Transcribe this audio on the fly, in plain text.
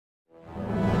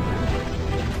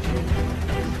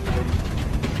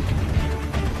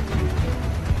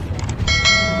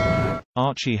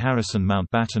Archie Harrison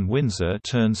Mountbatten Windsor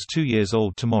turns 2 years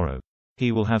old tomorrow.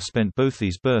 He will have spent both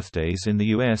these birthdays in the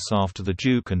US after the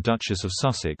Duke and Duchess of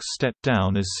Sussex stepped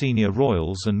down as senior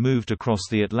royals and moved across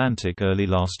the Atlantic early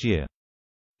last year.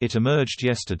 It emerged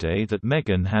yesterday that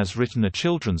Meghan has written a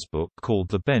children's book called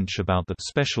The Bench about the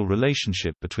special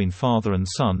relationship between father and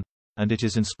son, and it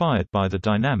is inspired by the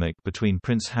dynamic between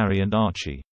Prince Harry and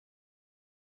Archie.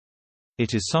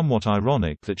 It is somewhat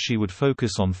ironic that she would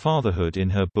focus on fatherhood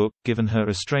in her book given her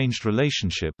estranged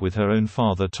relationship with her own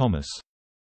father Thomas.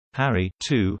 Harry,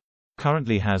 too,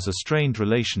 currently has a strained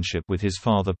relationship with his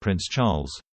father Prince Charles,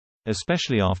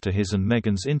 especially after his and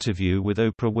Meghan's interview with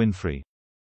Oprah Winfrey.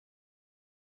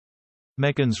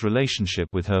 Meghan's relationship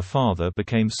with her father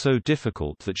became so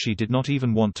difficult that she did not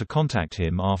even want to contact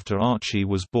him after Archie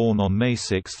was born on May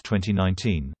 6,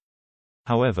 2019.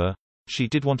 However, she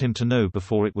did want him to know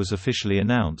before it was officially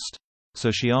announced,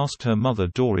 so she asked her mother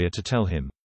Doria to tell him.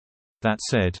 That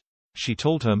said, she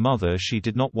told her mother she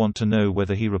did not want to know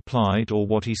whether he replied or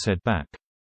what he said back.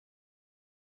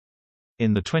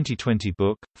 In the 2020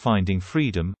 book, Finding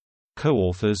Freedom,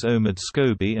 co-authors Omid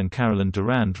Scobie and Carolyn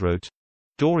Durand wrote,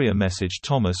 Doria messaged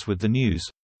Thomas with the news,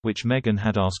 which Meghan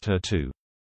had asked her to.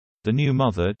 The new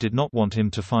mother did not want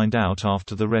him to find out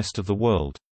after the rest of the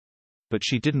world. But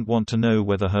she didn't want to know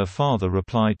whether her father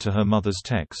replied to her mother's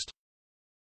text.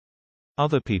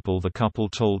 Other people the couple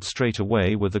told straight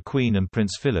away were the Queen and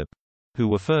Prince Philip, who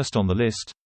were first on the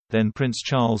list, then Prince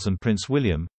Charles and Prince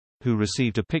William, who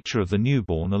received a picture of the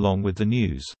newborn along with the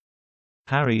news.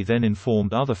 Harry then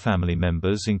informed other family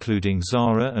members including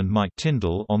Zara and Mike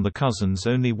Tyndall on the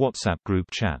cousins-only WhatsApp group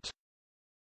chat.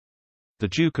 The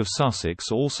Duke of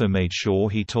Sussex also made sure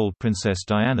he told Princess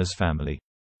Diana's family,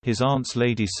 his aunts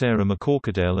Lady Sarah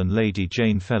McCorquodale and Lady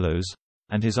Jane Fellows,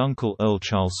 and his uncle Earl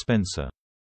Charles Spencer.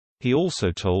 He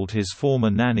also told his former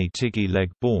nanny Tiggy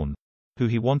Legg-Bourne, who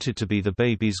he wanted to be the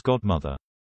baby's godmother.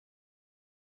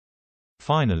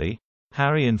 Finally,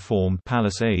 Harry informed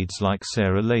palace aides like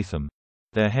Sarah Latham,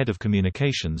 their head of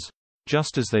communications,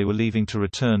 just as they were leaving to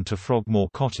return to Frogmore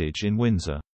Cottage in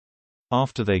Windsor.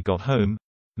 After they got home,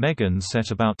 Meghan set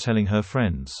about telling her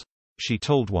friends. She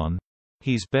told one,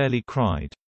 "He's barely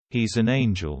cried. He's an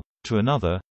angel." To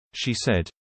another, she said,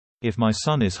 "If my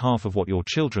son is half of what your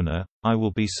children are, I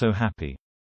will be so happy."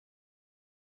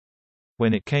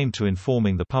 When it came to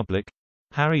informing the public,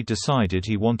 Harry decided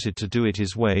he wanted to do it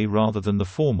his way rather than the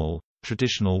formal,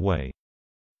 traditional way.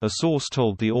 A source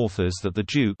told the authors that the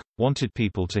Duke wanted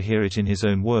people to hear it in his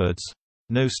own words,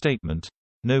 no statement,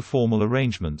 no formal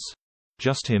arrangements,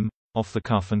 just him, off the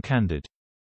cuff and candid.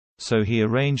 So he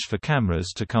arranged for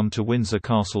cameras to come to Windsor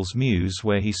Castle's mews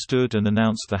where he stood and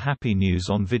announced the happy news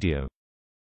on video.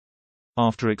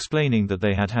 After explaining that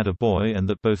they had had a boy and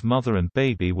that both mother and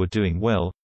baby were doing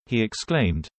well, he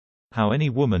exclaimed, "How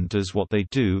any woman does what they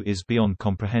do is beyond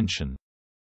comprehension."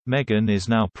 Meghan is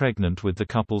now pregnant with the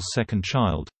couple's second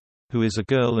child, who is a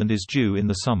girl and is due in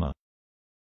the summer.